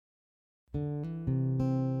Hey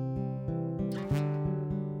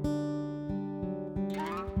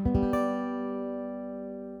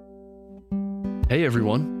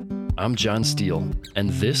everyone, I'm John Steele, and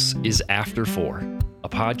this is After 4, a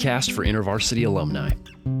podcast for InterVarsity alumni.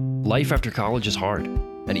 Life after college is hard,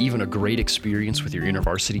 and even a great experience with your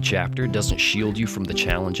InterVarsity chapter doesn't shield you from the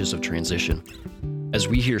challenges of transition. As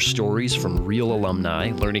we hear stories from real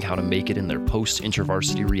alumni learning how to make it in their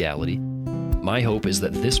post-InterVarsity reality, my hope is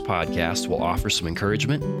that this podcast will offer some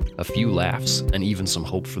encouragement, a few laughs, and even some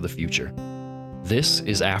hope for the future. This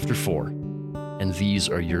is After 4, and these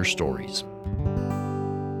are your stories.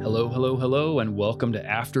 Hello, and welcome to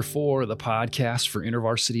After 4, the podcast for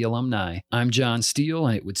InterVarsity alumni. I'm John Steele,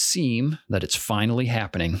 and it would seem that it's finally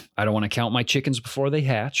happening. I don't want to count my chickens before they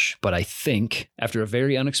hatch, but I think after a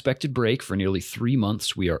very unexpected break for nearly 3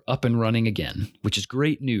 months, we are up and running again, which is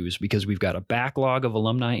great news because we've got a backlog of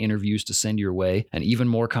alumni interviews to send your way and even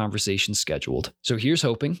more conversations scheduled. So here's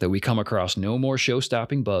hoping that we come across no more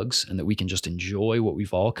show-stopping bugs and that we can just enjoy what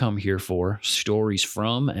we've all come here for, stories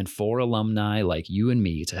from and for alumni like you and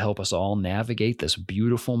me to help us all navigate this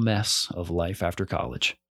beautiful mess of life after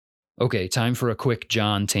college. Okay, time for a quick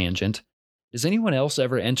John tangent. Does anyone else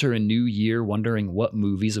ever enter a new year wondering what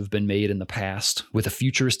movies have been made in the past with a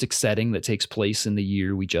futuristic setting that takes place in the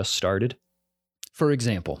year we just started? For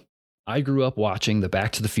example, I grew up watching the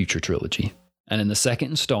Back to the Future trilogy, and in the second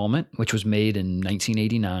installment, which was made in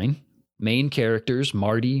 1989, main characters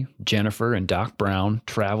Marty, Jennifer, and Doc Brown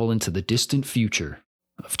travel into the distant future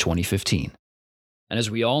of 2015. And as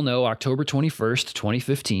we all know, October 21st,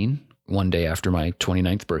 2015, one day after my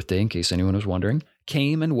 29th birthday, in case anyone was wondering,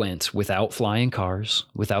 came and went without flying cars,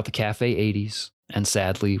 without the Cafe 80s, and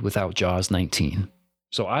sadly, without Jaws 19.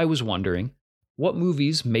 So I was wondering, what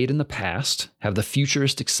movies made in the past have the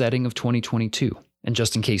futuristic setting of 2022? And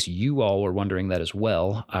just in case you all were wondering that as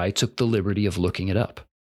well, I took the liberty of looking it up.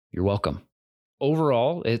 You're welcome.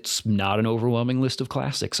 Overall, it's not an overwhelming list of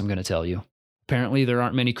classics, I'm going to tell you. Apparently, there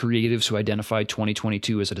aren't many creatives who identified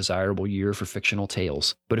 2022 as a desirable year for fictional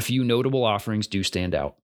tales, but a few notable offerings do stand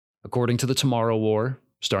out. According to The Tomorrow War,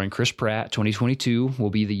 starring Chris Pratt, 2022 will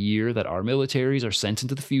be the year that our militaries are sent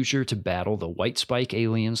into the future to battle the white spike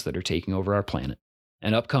aliens that are taking over our planet.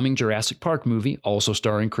 An upcoming Jurassic Park movie, also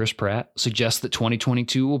starring Chris Pratt, suggests that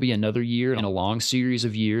 2022 will be another year in a long series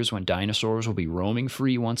of years when dinosaurs will be roaming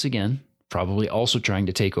free once again, probably also trying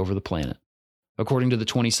to take over the planet. According to the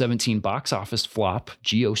 2017 box office flop,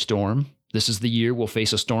 Geostorm, this is the year we'll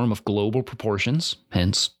face a storm of global proportions,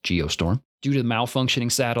 hence Geostorm, due to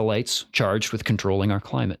malfunctioning satellites charged with controlling our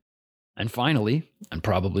climate. And finally, and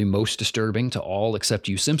probably most disturbing to all except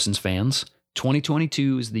you Simpsons fans,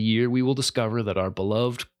 2022 is the year we will discover that our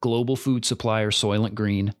beloved global food supplier Soylent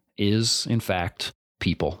Green is, in fact,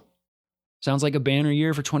 people. Sounds like a banner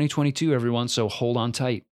year for 2022, everyone, so hold on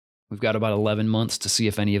tight. We've got about 11 months to see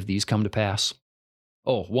if any of these come to pass.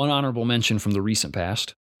 Oh, one honorable mention from the recent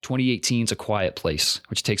past. 2018's A Quiet Place,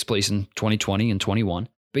 which takes place in 2020 and 21,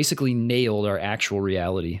 basically nailed our actual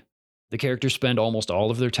reality. The characters spend almost all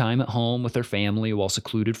of their time at home with their family while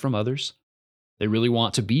secluded from others. They really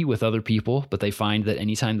want to be with other people, but they find that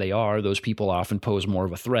anytime they are, those people often pose more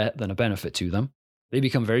of a threat than a benefit to them. They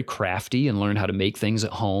become very crafty and learn how to make things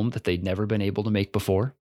at home that they'd never been able to make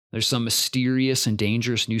before. There's some mysterious and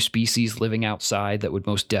dangerous new species living outside that would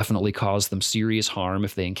most definitely cause them serious harm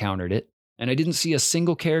if they encountered it. And I didn't see a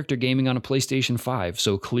single character gaming on a PlayStation 5,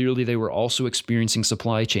 so clearly they were also experiencing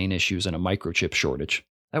supply chain issues and a microchip shortage.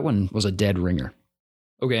 That one was a dead ringer.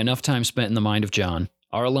 Okay, enough time spent in the mind of John.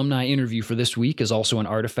 Our alumni interview for this week is also an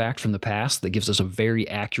artifact from the past that gives us a very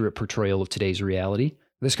accurate portrayal of today's reality.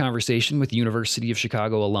 This conversation with University of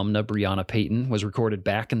Chicago alumna Brianna Payton was recorded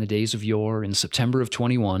back in the days of yore in September of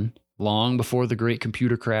 21, long before the great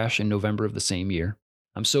computer crash in November of the same year.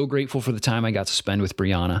 I'm so grateful for the time I got to spend with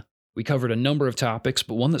Brianna. We covered a number of topics,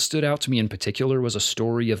 but one that stood out to me in particular was a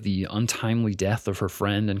story of the untimely death of her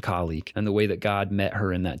friend and colleague and the way that God met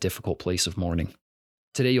her in that difficult place of mourning.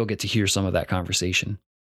 Today you'll get to hear some of that conversation.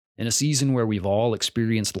 In a season where we've all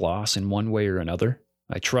experienced loss in one way or another,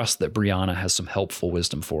 I trust that Brianna has some helpful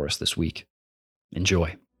wisdom for us this week.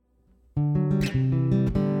 Enjoy.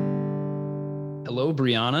 Hello,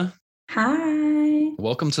 Brianna. Hi.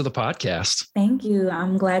 Welcome to the podcast. Thank you.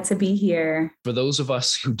 I'm glad to be here. For those of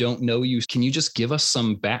us who don't know you, can you just give us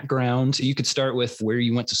some background? You could start with where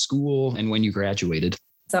you went to school and when you graduated.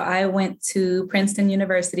 So I went to Princeton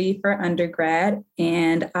University for undergrad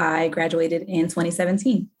and I graduated in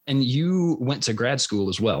 2017. And you went to grad school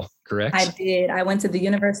as well, correct? I did. I went to the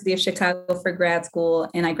University of Chicago for grad school,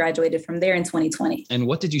 and I graduated from there in 2020. And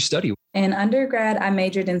what did you study? In undergrad, I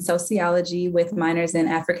majored in sociology with minors in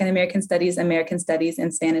African American Studies,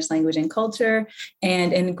 and Spanish language and culture.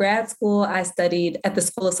 And in grad school, I studied at the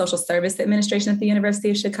School of Social Service Administration at the University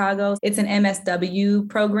of Chicago. It's an MSW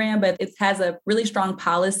program, but it has a really strong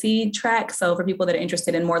policy track. So for people that are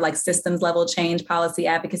interested in more like systems level change, policy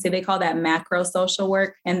advocacy, they call that macro social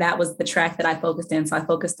work. And that was the track that I focused in. So I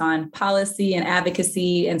focused on policy and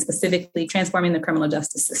advocacy and specifically transforming the criminal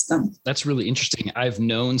justice system. That's really interesting. I've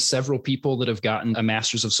known several people that have gotten a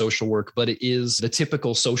master's of social work, but it is the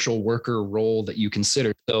typical social worker role that you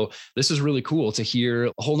consider. So this is really cool to hear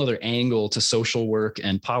a whole nother angle to social work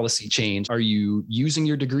and policy change. Are you using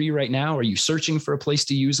your degree right now? Are you searching for a place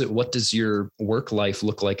to use it? What does your work life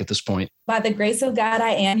look like at this point? By the grace of God,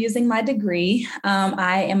 I am using my degree.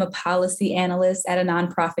 I am a policy analyst at a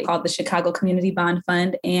nonprofit called the Chicago Community Bond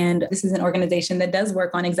Fund. And this is an organization that does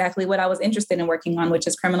work on exactly what I was interested in working on, which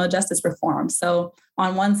is criminal justice reform. So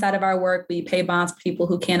on one side of our work, we pay bonds for people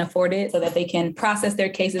who can't afford it so that they can process their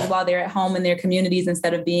cases while they're at home in their communities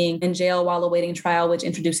instead of being in jail while awaiting trial, which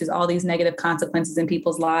introduces all these negative consequences in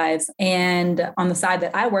people's lives. And on the side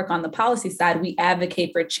that I work on, the policy side, we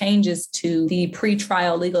advocate for changes to the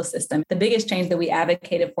pretrial legal system. The biggest change that we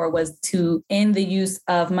advocated for was to end the use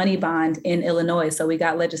of money bond in Illinois. So we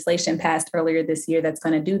got legislation passed earlier this year that's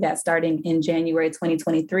going to do that starting in January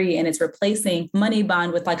 2023. And it's replacing money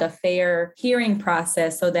bond with like a fair hearing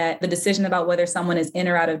process so that the decision about whether someone is in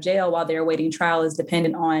or out of jail while they're awaiting trial is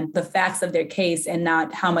dependent on the facts of their case and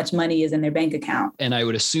not how much money is in their bank account. And I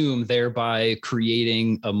would assume thereby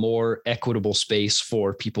creating a more equitable space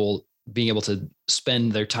for people being able to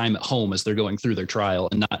spend their time at home as they're going through their trial,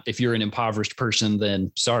 and not, if you're an impoverished person,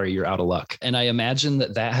 then sorry, you're out of luck. And I imagine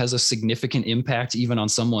that that has a significant impact even on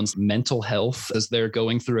someone's mental health as they're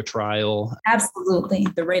going through a trial. Absolutely.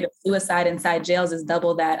 The rate of suicide inside jails is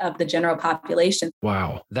double that of the general population.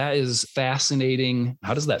 Wow, that is fascinating.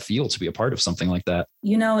 How does that feel to be a part of something like that?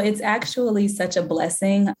 You know, it's actually such a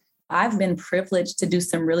blessing. I've been privileged to do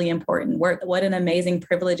some really important work. What an amazing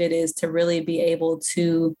privilege it is to really be able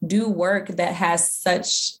to do work that has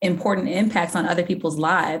such important impacts on other people's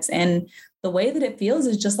lives. And the way that it feels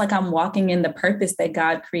is just like I'm walking in the purpose that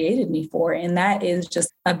God created me for. And that is just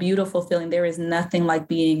a beautiful feeling. There is nothing like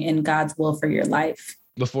being in God's will for your life.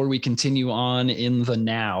 Before we continue on in the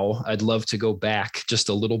now, I'd love to go back just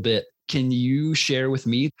a little bit. Can you share with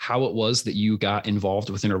me how it was that you got involved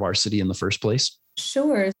with InterVarsity in the first place?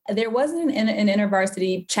 Sure. There wasn't an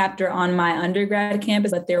InterVarsity chapter on my undergrad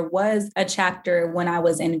campus, but there was a chapter when I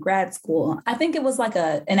was in grad school. I think it was like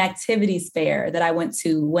an activities fair that I went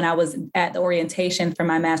to when I was at the orientation for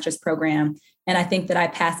my master's program. And I think that I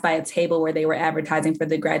passed by a table where they were advertising for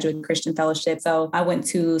the Graduate Christian Fellowship. So I went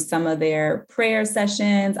to some of their prayer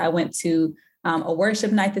sessions. I went to a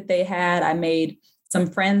worship night that they had. I made some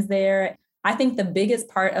friends there. I think the biggest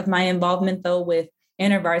part of my involvement, though, with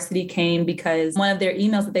InterVarsity came because one of their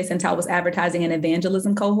emails that they sent out was advertising an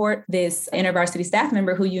evangelism cohort. This InterVarsity staff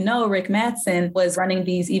member who you know, Rick Matson, was running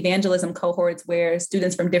these evangelism cohorts where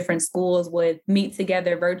students from different schools would meet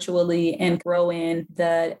together virtually and grow in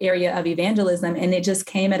the area of evangelism. And it just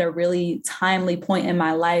came at a really timely point in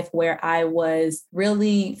my life where I was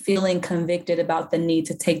really feeling convicted about the need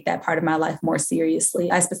to take that part of my life more seriously.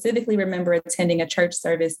 I specifically remember attending a church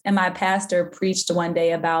service and my pastor preached one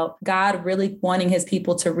day about God really wanting his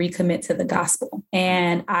people to recommit to the gospel.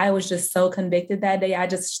 And I was just so convicted that day. I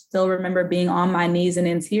just still remember being on my knees and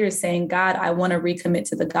in tears saying, God, I want to recommit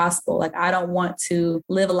to the gospel. Like, I don't want to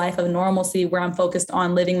live a life of normalcy where I'm focused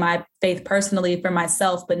on living my faith personally for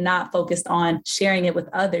myself, but not focused on sharing it with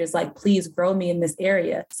others. Like, please grow me in this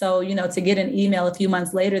area. So, you know, to get an email a few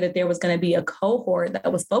months later that there was going to be a cohort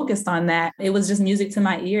that was focused on that, it was just music to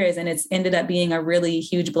my ears. And it's ended up being a really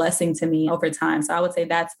huge blessing to me over time. So I would say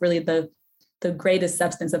that's really the greatest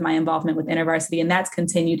substance of my involvement with InterVarsity. And that's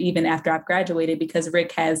continued even after I've graduated because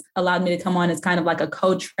Rick has allowed me to come on as kind of like a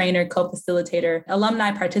co-trainer, co-facilitator,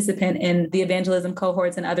 alumni participant in the evangelism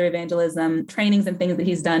cohorts and other evangelism trainings and things that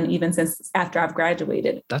he's done even since after I've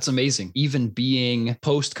graduated. That's amazing. Even being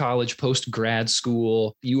post-college, post-grad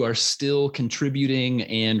school, you are still contributing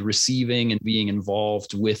and receiving and being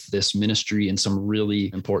involved with this ministry in some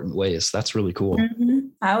really important ways. That's really cool. Mm-hmm.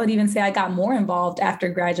 I would even say I got more involved after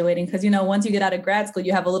graduating because, you know, once you get out of grad school,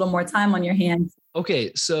 you have a little more time on your hands.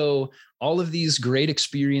 Okay, so all of these great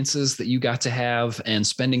experiences that you got to have and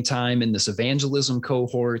spending time in this evangelism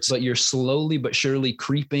cohort, but you're slowly but surely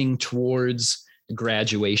creeping towards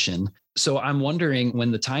graduation. So I'm wondering,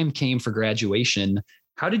 when the time came for graduation,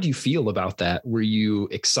 How did you feel about that? Were you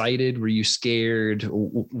excited? Were you scared?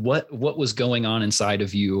 What was going on inside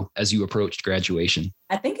of you as you approached graduation?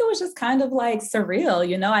 I think it was just kind of like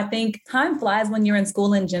surreal. I think time flies when you're in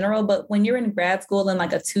school in general, but when you're in grad school in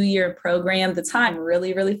like a 2-year program, the time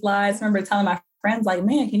really, really flies. I remember telling my friends like,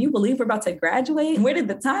 man, can you believe we're about to graduate? Where did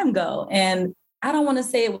the time go? And I don't want to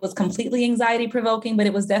say it was completely anxiety provoking, but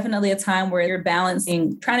it was definitely a time where you're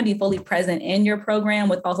balancing trying to be fully present in your program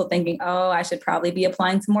with also thinking, oh, I should probably be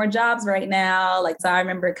applying to more jobs right now. So I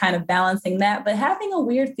remember kind of balancing that, but having a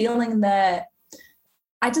weird feeling that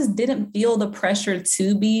I just didn't feel the pressure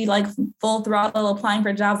to be like full throttle applying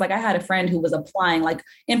for jobs. Like I had a friend who was applying like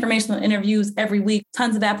informational interviews every week,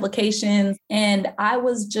 tons of applications. And I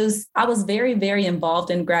was very, very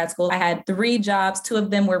involved in grad school. I had 3 jobs. 2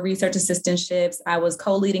 of them were research assistantships. I was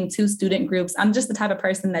co-leading 2 student groups. I'm just the type of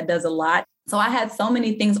person that does a lot. So I had so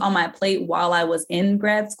many things on my plate while I was in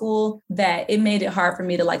grad school that it made it hard for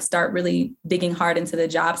me to like start really digging hard into the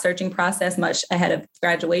job searching process much ahead of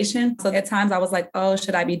graduation. So at times I was like, oh,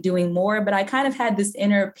 should I be doing more? But I kind of had this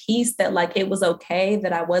inner peace that like it was okay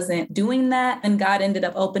that I wasn't doing that. And God ended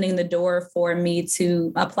up opening the door for me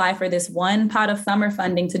to apply for this one pot of summer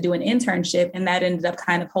funding to do an internship. And that ended up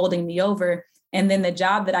kind of holding me over. And then the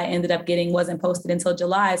job that I ended up getting wasn't posted until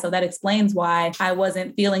July. So that explains why I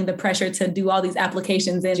wasn't feeling the pressure to do all these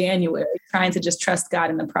applications in January, trying to just trust God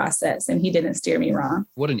in the process. And he didn't steer me wrong.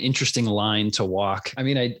 What an interesting line to walk. I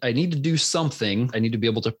mean, I need to do something. I need to be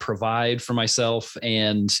able to provide for myself.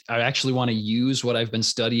 And I actually want to use what I've been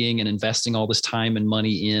studying and investing all this time and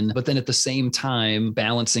money in. But then at the same time,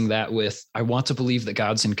 balancing that with, I want to believe that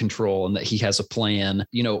God's in control and that he has a plan,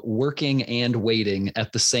 working and waiting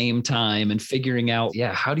at the same time and figuring out,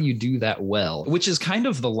 how do you do that well? Which is kind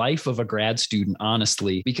of the life of a grad student,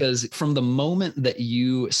 honestly, because from the moment that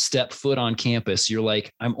you step foot on campus, you're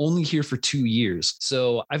like, I'm only here for 2 years.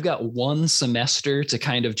 So I've got 1 semester to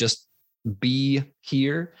kind of just be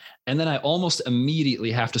here. And then I almost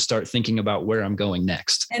immediately have to start thinking about where I'm going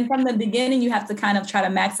next. And from the beginning, you have to kind of try to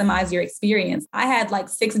maximize your experience. I had like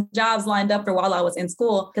 6 jobs lined up for while I was in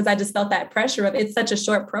school because I just felt that pressure of it's such a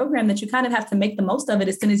short program that you kind of have to make the most of it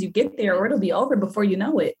as soon as you get there or it'll be over before you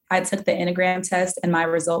know it. I took the Enneagram test and my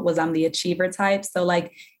result was I'm the achiever type. So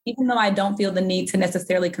like, even though I don't feel the need to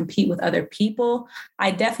necessarily compete with other people, I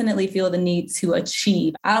definitely feel the need to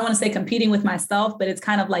achieve. I don't want to say competing with myself, but it's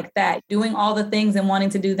kind of like that, doing all the things and wanting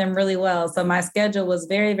to do them really well. So my schedule was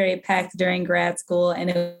very, very packed during grad school. And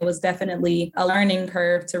it was definitely a learning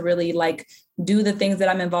curve to really like do the things that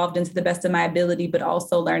I'm involved in to the best of my ability, but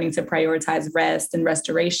also learning to prioritize rest and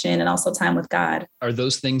restoration and also time with God. Are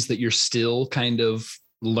those things that you're still kind of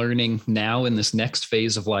learning now in this next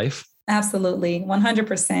phase of life? Absolutely.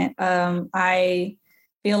 100%. I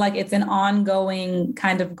feel like it's an ongoing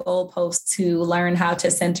kind of goalpost to learn how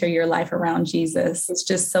to center your life around Jesus. It's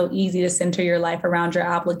just so easy to center your life around your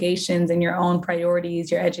obligations and your own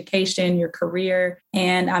priorities, your education, your career.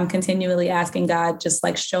 And I'm continually asking God, just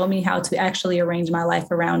like, show me how to actually arrange my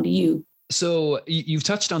life around you. So you've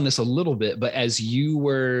touched on this a little bit, but as you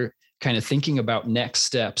were kind of thinking about next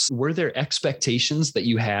steps, were there expectations that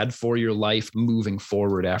you had for your life moving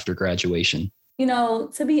forward after graduation?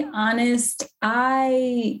 To be honest,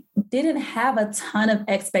 I didn't have a ton of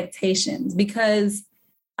expectations because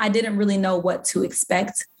I didn't really know what to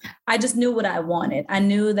expect. I just knew what I wanted. I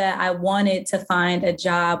knew that I wanted to find a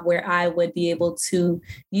job where I would be able to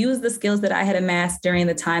use the skills that I had amassed during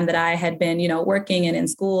the time that I had been, working and in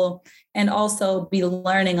school, and also be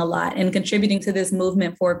learning a lot and contributing to this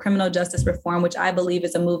movement for criminal justice reform, which I believe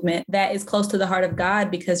is a movement that is close to the heart of God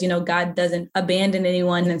because, God doesn't abandon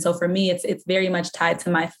anyone. And so for me, it's very much tied to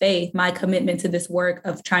my faith, my commitment to this work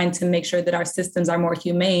of trying to make sure that our systems are more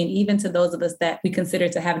humane, even to those of us that we consider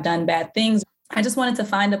to have done bad things. I just wanted to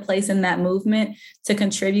find a place in that movement to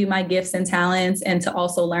contribute my gifts and talents and to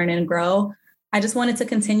also learn and grow. I just wanted to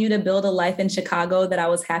continue to build a life in Chicago that I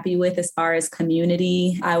was happy with as far as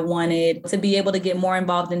community. I wanted to be able to get more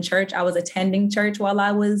involved in church. I was attending church while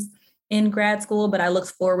I was in grad school, but I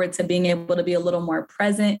looked forward to being able to be a little more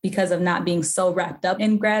present because of not being so wrapped up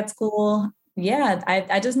in grad school. Yeah,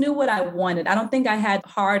 I just knew what I wanted. I don't think I had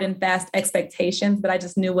hard and fast expectations, but I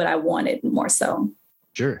just knew what I wanted more so.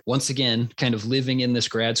 Sure. Once again, kind of living in this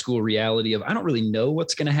grad school reality of, I don't really know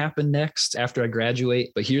what's going to happen next after I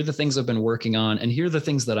graduate, but here are the things I've been working on and here are the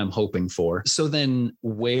things that I'm hoping for. So then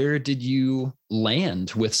where did you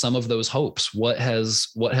land with some of those hopes? What has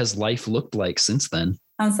life looked like since then?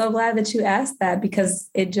 I'm so glad that you asked that because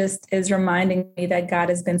it just is reminding me that God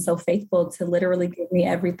has been so faithful to literally give me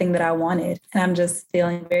everything that I wanted. And I'm just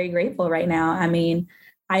feeling very grateful right now. I mean,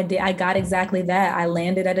 I got exactly that. I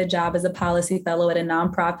landed at a job as a policy fellow at a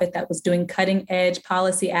nonprofit that was doing cutting edge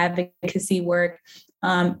policy advocacy work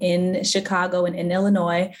in Chicago and in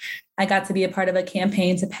Illinois. I got to be a part of a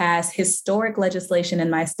campaign to pass historic legislation in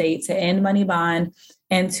my state to end money bond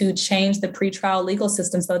and to change the pretrial legal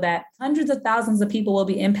system so that hundreds of thousands of people will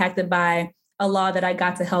be impacted by a law that I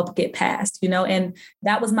got to help get passed, and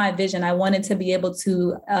that was my vision. I wanted to be able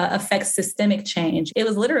to affect systemic change. It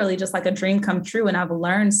was literally just like a dream come true. And I've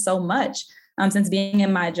learned so much since being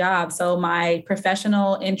in my job. So my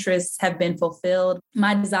professional interests have been fulfilled.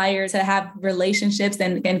 My desire to have relationships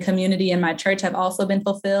and community in my church have also been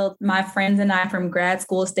fulfilled. My friends and I from grad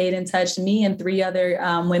school stayed in touch. Me and 3 other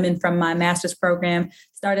women from my master's program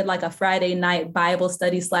started like a Friday night Bible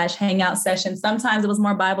study / hangout session. Sometimes it was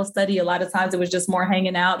more Bible study. A lot of times it was just more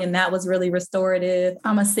hanging out. And that was really restorative.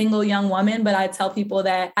 I'm a single young woman, but I tell people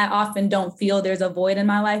that I often don't feel there's a void in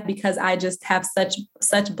my life because I just have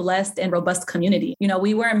such blessed and robust community.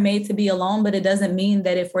 We weren't made to be alone, but it doesn't mean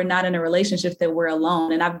that if we're not in a relationship that we're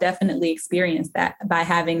alone. And I've definitely experienced that by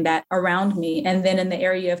having that around me. And then in the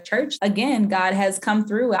area of church, again, God has come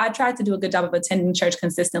through. I tried to do a good job of attending church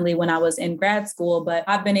consistently when I was in grad school, but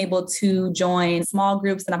I've been able to join small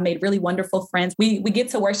groups and I've made really wonderful friends. We get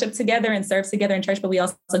to worship together and serve together in church, but we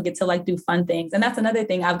also get to do fun things. And that's another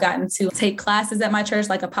thing. I've gotten to take classes at my church,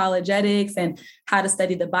 like apologetics and how to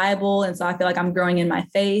study the Bible. And so I feel like I'm growing in my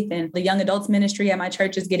faith, and the young adults ministry at my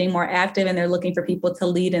church is getting more active and they're looking for people to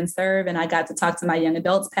lead and serve. And I got to talk to my young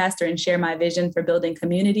adults pastor and share my vision for building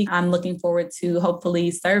community. I'm looking forward to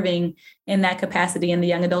hopefully serving in that capacity in the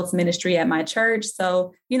young adults ministry at my church.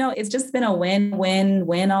 So, it's just been a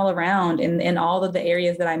win all around in all of the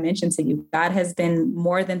areas that I mentioned to you. God has been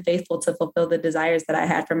more than faithful to fulfill the desires that I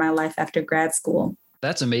had for my life after grad school.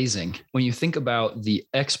 That's amazing. When you think about the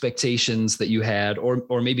expectations that you had,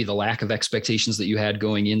 or maybe the lack of expectations that you had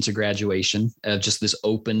going into graduation, just this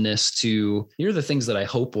openness to, here are the things that I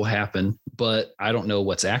hope will happen, but I don't know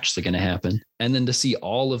what's actually going to happen. And then to see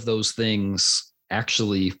all of those things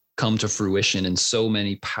actually come to fruition in so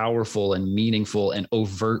many powerful and meaningful and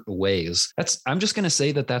overt ways. I'm just going to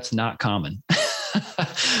say that that's not common.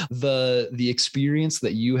 The experience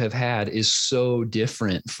that you have had is so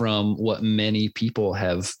different from what many people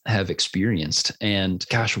have experienced. And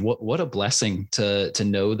gosh, what a blessing to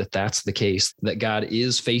know that that's the case, that God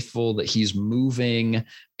is faithful, that he's moving,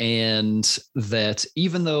 and that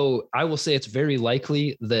even though I will say it's very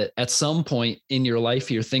likely that at some point in your life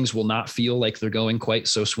here, things will not feel like they're going quite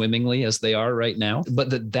so swimmingly as they are right now,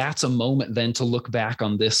 but that's a moment then to look back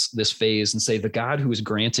on this phase and say, the God who is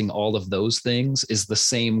granting all of those things is the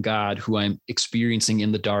same God who I'm experiencing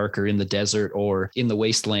in the dark or in the desert or in the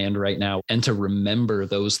wasteland right now. And to remember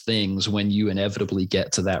those things when you inevitably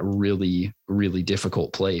get to that really, really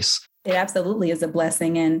difficult place. It absolutely is a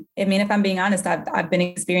blessing. And I mean, if I'm being honest, I've been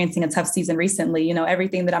experiencing a tough season recently.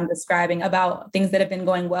 Everything that I'm describing about things that have been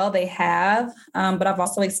going well, they have. But I've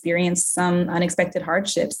also experienced some unexpected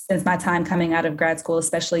hardships since my time coming out of grad school,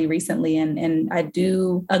 especially recently. And I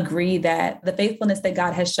do agree that the faithfulness that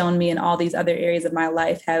God has shown me in all these other areas of my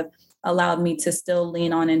life have allowed me to still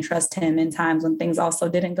lean on and trust him in times when things also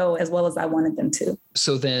didn't go as well as I wanted them to.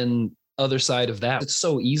 So then, other side of that, it's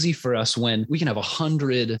so easy for us when we can have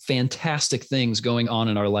 100 fantastic things going on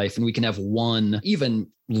in our life, and we can have one even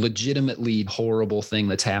legitimately horrible thing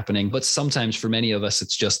that's happening. But sometimes for many of us,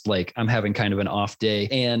 it's just like, I'm having kind of an off day,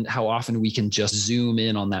 and how often we can just zoom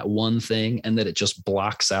in on that one thing and that it just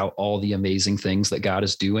blocks out all the amazing things that God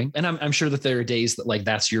is doing. And I'm sure that there are days that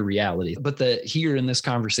that's your reality, but that here in this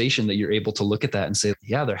conversation that you're able to look at that and say,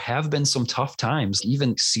 yeah, there have been some tough times,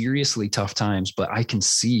 even seriously tough times, but I can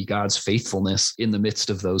see God's faithfulness in the midst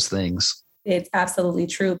of those things. It's absolutely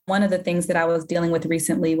true. One of the things that I was dealing with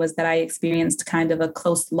recently was that I experienced kind of a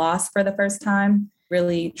close loss for the first time.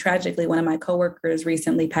 Really tragically, one of my coworkers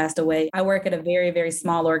recently passed away. I work at a very, very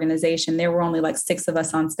small organization. There were only 6 of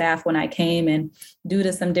us on staff when I came, and due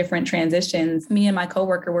to some different transitions, me and my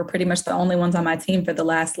coworker were pretty much the only ones on my team for the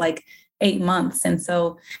last 8 months. And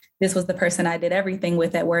so this was the person I did everything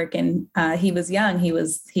with at work. And he was young. He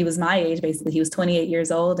was my age, basically. He was 28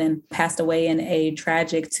 years old and passed away in a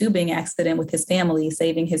tragic tubing accident with his family,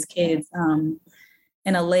 saving his kids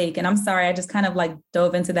in a lake. And I'm sorry, I just kind of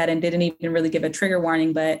dove into that and didn't even really give a trigger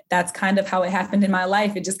warning, but that's kind of how it happened in my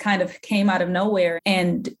life. It just kind of came out of nowhere.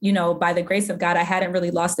 And, by the grace of God, I hadn't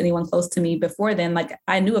really lost anyone close to me before then.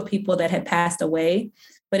 I knew of people that had passed away,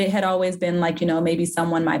 but it had always been maybe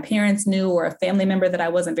someone my parents knew or a family member that I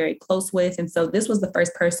wasn't very close with. And so this was the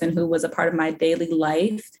first person who was a part of my daily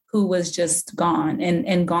life who was just gone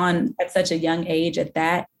and gone at such a young age at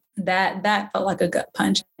that. that felt like a gut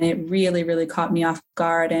punch. And it really, really caught me off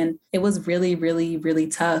guard. And it was really, really, really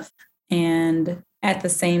tough. And at the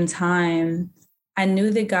same time, I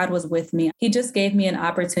knew that God was with me. He just gave me an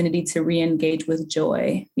opportunity to re-engage with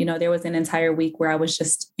joy. There was an entire week where I was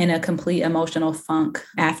just in a complete emotional funk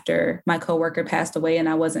after my coworker passed away, and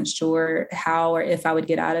I wasn't sure how or if I would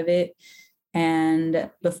get out of it. And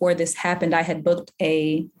before this happened, I had booked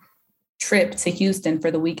a trip to Houston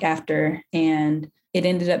for the week after, and it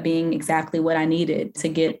ended up being exactly what I needed to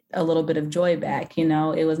get a little bit of joy back. It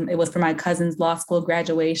was for my cousin's law school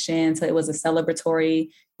graduation. So it was a celebratory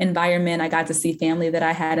environment. I got to see family that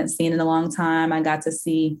I hadn't seen in a long time. I got to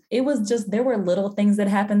see, there were little things that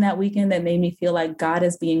happened that weekend that made me feel like God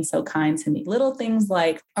is being so kind to me. Little things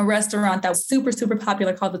like a restaurant that was super, super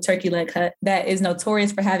popular called the Turkey Leg Hut that is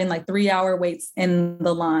notorious for having like 3-hour waits in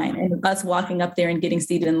the line, and us walking up there and getting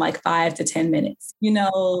seated in like 5 to 10 minutes.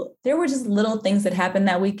 There were just little things that happened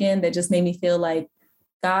that weekend that just made me feel like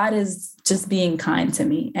God is just being kind to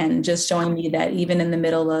me and just showing me that even in the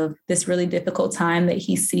middle of this really difficult time, that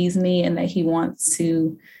he sees me and that he wants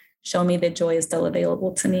to show me that joy is still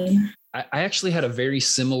available to me. I actually had a very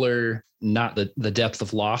similar, not the depth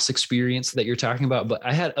of loss experience that you're talking about, but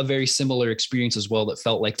I had a very similar experience as well that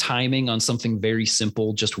felt like timing on something very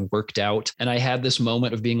simple just worked out. And I had this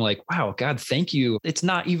moment of being like, wow, God, thank you. It's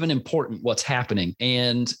not even important what's happening.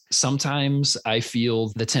 And sometimes I feel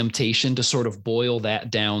the temptation to sort of boil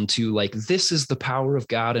that down to like, this is the power of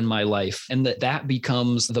God in my life. And that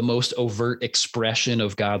becomes the most overt expression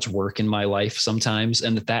of God's work in my life sometimes.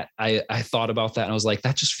 And I thought about that and I was like,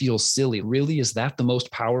 that just feels silly. Really? Is that the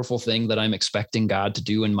most powerful thing that I'm expecting God to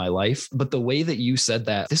do in my life? But the way that you said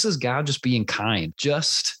that, this is God just being kind.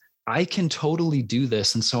 I can totally do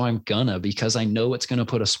this. And so I'm because I know it's going to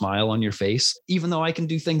put a smile on your face, even though I can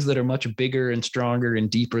do things that are much bigger and stronger and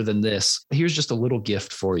deeper than this. Here's just a little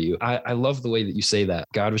gift for you. I love the way that you say that.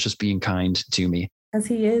 God was just being kind to me. As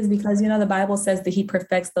he is, because, the Bible says that he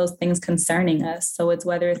perfects those things concerning us. So it's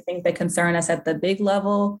whether it's things that concern us at the big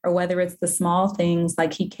level or whether it's the small things,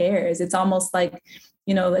 like he cares. It's almost like,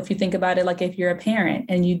 if you think about it, like if you're a parent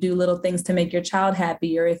and you do little things to make your child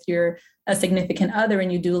happy, or if you're a significant other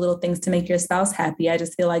and you do little things to make your spouse happy. I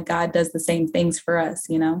just feel like God does the same things for us,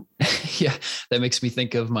 Yeah, that makes me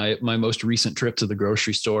think of my most recent trip to the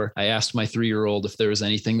grocery store. I asked my 3-year-old if there was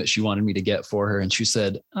anything that she wanted me to get for her. And she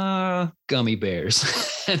said, gummy bears.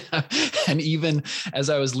 and even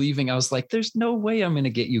as I was leaving, I was like, there's no way I'm going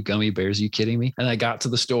to get you gummy bears. Are you kidding me? And I got to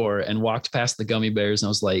the store and walked past the gummy bears and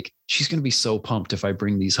I was like, she's going to be so pumped if I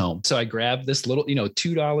bring these home. So I grabbed this little,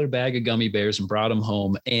 $2 bag of gummy bears and brought them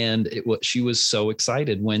home. And she was so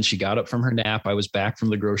excited when she got up from her nap. I was back from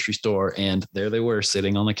the grocery store and there they were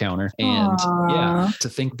sitting on the counter. And yeah, to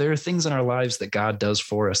think there are things in our lives that God does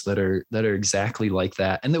for us that are exactly like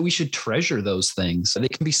that. And that we should treasure those things. They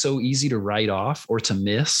can be so easy to write off or to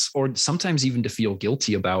miss, or sometimes even to feel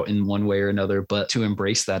guilty about in one way or another. But to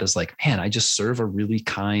embrace that as like, man, I just serve a really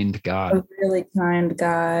kind God. A really kind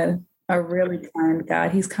God. A really kind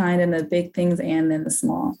God. He's kind in the big things and in the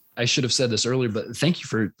small. I should have said this earlier, but thank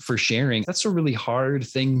you for sharing. That's a really hard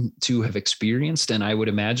thing to have experienced. And I would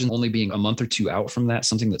imagine only being a month or two out from that,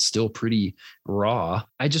 something that's still pretty raw.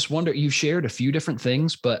 I just wonder, you've shared a few different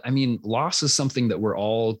things, but I mean, loss is something that we're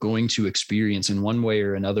all going to experience in one way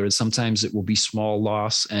or another. Sometimes it will be small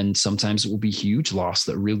loss and sometimes it will be huge loss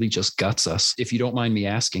that really just guts us. If you don't mind me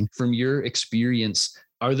asking, from your experience,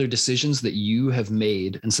 are there decisions that you have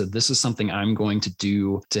made and said, this is something I'm going to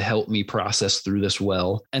do to help me process through this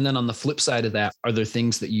well? And then on the flip side of that, are there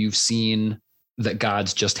things that you've seen that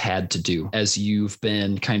God's just had to do as you've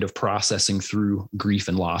been kind of processing through grief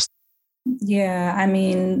and loss? Yeah, I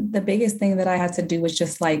mean, the biggest thing that I had to do was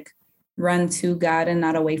just like run to God and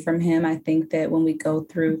not away from him. I think that when we go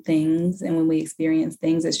through things and when we experience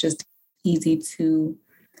things, it's just easy to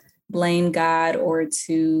blame God or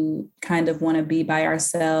to kind of want to be by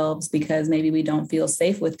ourselves because maybe we don't feel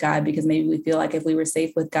safe with God, because maybe we feel like if we were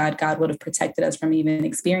safe with God, God would have protected us from even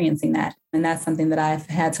experiencing that. And that's something that I've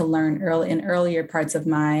had to learn in earlier parts of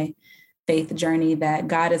my faith journey, that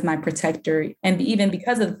God is my protector. And even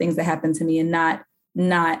because of the things that happened to me and not,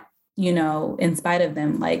 in spite of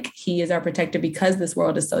them, like he is our protector because this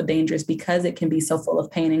world is so dangerous, because it can be so full of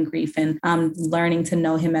pain and grief. And I'm learning to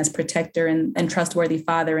know him as protector and trustworthy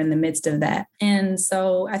father in the midst of that. And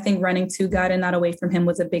so I think running to God and not away from him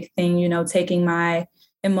was a big thing, taking my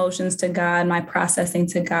emotions to God, my processing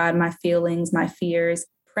to God, my feelings, my fears,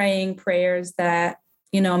 praying prayers that,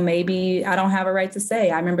 maybe I don't have a right to say.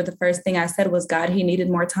 I remember the first thing I said was, God, he needed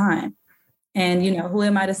more time. And, who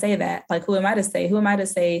am I to say that? Like, who am I to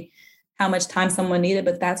say how much time someone needed,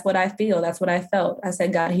 but that's what I feel. That's what I felt. I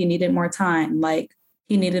said, God, he needed more time. Like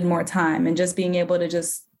he needed more time, and just being able to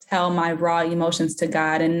just tell my raw emotions to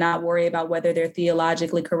God and not worry about whether they're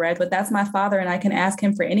theologically correct. But that's my Father, and I can ask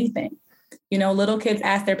him for anything. You know, little kids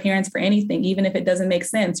ask their parents for anything, even if it doesn't make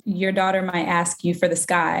sense. Your daughter might ask you for the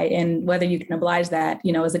sky, and whether you can oblige that,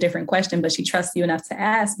 you know, is a different question, but she trusts you enough to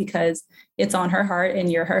ask because it's on her heart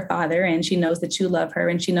and you're her father, and she knows that you love her,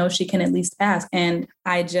 and she knows she can at least ask. And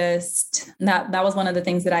I just, that was one of the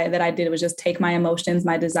things that I did, was just take my emotions,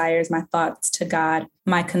 my desires, my thoughts to God,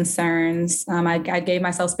 my concerns. I gave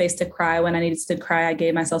myself space to cry when I needed to cry. I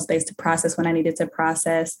gave myself space to process when I needed to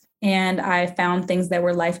process. And I found things that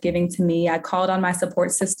were life-giving to me. I called on my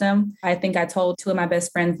support system. I think I told two of my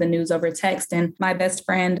best friends the news over text, and my best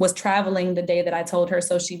friend was traveling the day that I told her,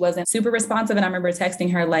 so she wasn't super responsive. And I remember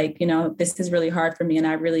texting her like, you know, this is really hard for me, and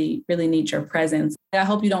I really, really need your presence. I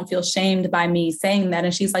hope you don't feel shamed by me saying that.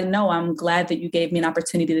 And she's like, no, I'm glad that you gave me an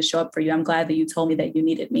opportunity to show up for you. I'm glad that you told me that you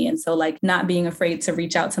needed me. And so like not being afraid to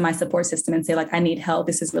reach out to my support system and say like, I need help.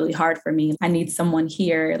 This is really hard for me. I need someone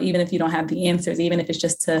here, even if you don't have the answers, even if it's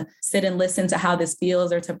just to sit and listen to how this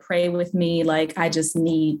feels or to pray with me. Like, I just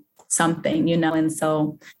need something, you know? And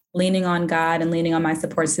so leaning on God and leaning on my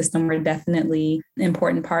support system were definitely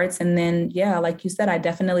important parts. And then, yeah, like you said, I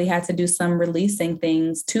definitely had to do some releasing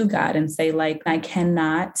things to God and say, like, I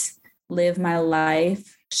cannot live my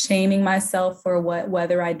life shaming myself for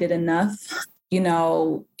whether I did enough. You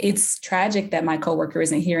know, it's tragic that my coworker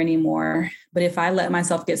isn't here anymore. But if I let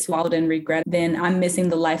myself get swallowed in regret, then I'm missing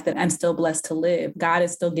the life that I'm still blessed to live. God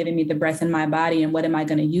is still giving me the breath in my body. And what am I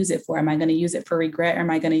going to use it for? Am I going to use it for regret? Or am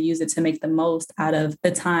I going to use it to make the most out of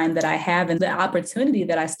the time that I have and the opportunity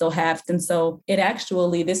that I still have? And so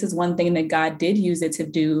this is one thing that God did use it to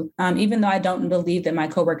do. Even though I don't believe that my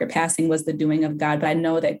coworker passing was the doing of God, but I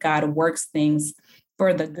know that God works things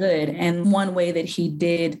for the good. And one way that he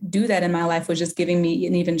did do that in my life was just giving me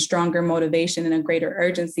an even stronger motivation and a greater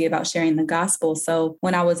urgency about sharing the gospel. So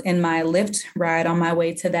when I was in my Lyft ride on my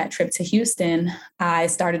way to that trip to Houston, I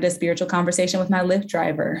started a spiritual conversation with my Lyft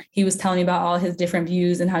driver. He was telling me about all his different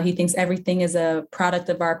views and how he thinks everything is a product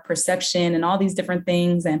of our perception and all these different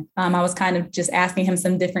things. And I was kind of just asking him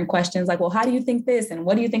some different questions like, well, how do you think this? And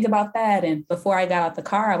what do you think about that? And before I got out the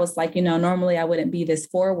car, I was like, you know, normally I wouldn't be this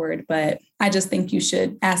forward, but I just think you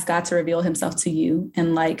should ask God to reveal himself to you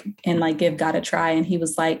and give God a try. And he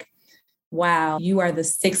was like, wow, you are the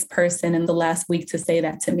sixth person in the last week to say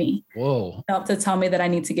that to me. Whoa. To tell me that I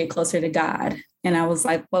need to get closer to God. And I was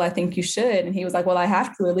like, well, I think you should. And he was like, well, I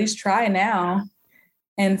have to at least try now.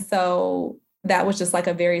 And so that was just like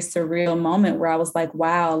a very surreal moment where I was like,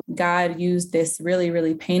 wow, God used this really,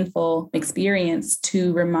 really painful experience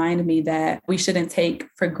to remind me that we shouldn't take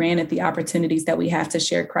for granted the opportunities that we have to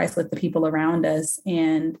share Christ with the people around us.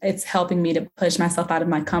 And it's helping me to push myself out of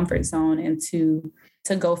my comfort zone and to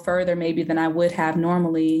go further maybe than I would have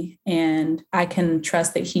normally. And I can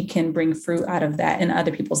trust that he can bring fruit out of that in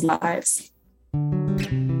other people's lives.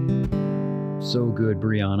 So good,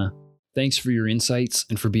 Brianna. Thanks for your insights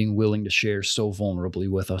and for being willing to share so vulnerably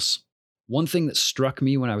with us. One thing that struck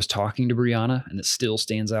me when I was talking to Brianna, and that still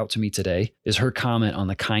stands out to me today, is her comment on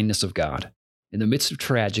the kindness of God. In the midst of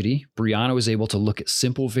tragedy, Brianna was able to look at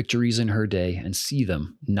simple victories in her day and see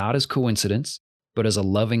them not as coincidence, but as a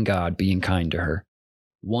loving God being kind to her.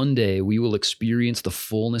 One day we will experience the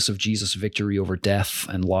fullness of Jesus' victory over death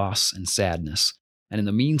and loss and sadness. And in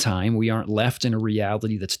the meantime, we aren't left in a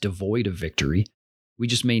reality that's devoid of victory. We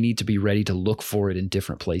just may need to be ready to look for it in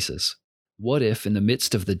different places. What if, in the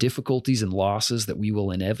midst of the difficulties and losses that we will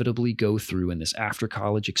inevitably go through in this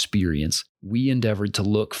after-college experience, we endeavored to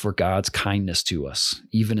look for God's kindness to us,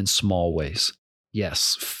 even in small ways?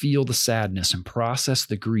 Yes, feel the sadness and process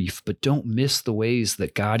the grief, but don't miss the ways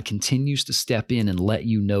that God continues to step in and let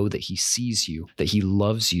you know that he sees you, that he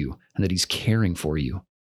loves you, and that he's caring for you.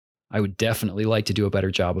 I would definitely like to do a better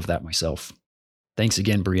job of that myself. Thanks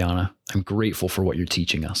again, Brianna. I'm grateful for what you're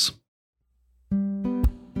teaching us.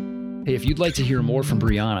 Hey, if you'd like to hear more from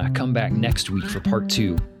Brianna, come back next week for part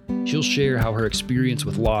 2. She'll share how her experience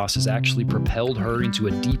with loss has actually propelled her into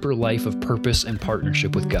a deeper life of purpose and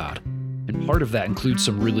partnership with God. And part of that includes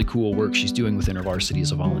some really cool work she's doing with InterVarsity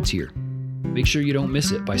as a volunteer. Make sure you don't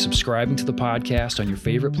miss it by subscribing to the podcast on your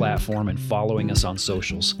favorite platform and following us on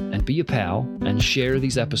socials. And be a pal and share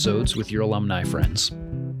these episodes with your alumni friends.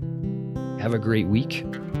 Have a great week.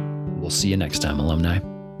 We'll see you next time, alumni.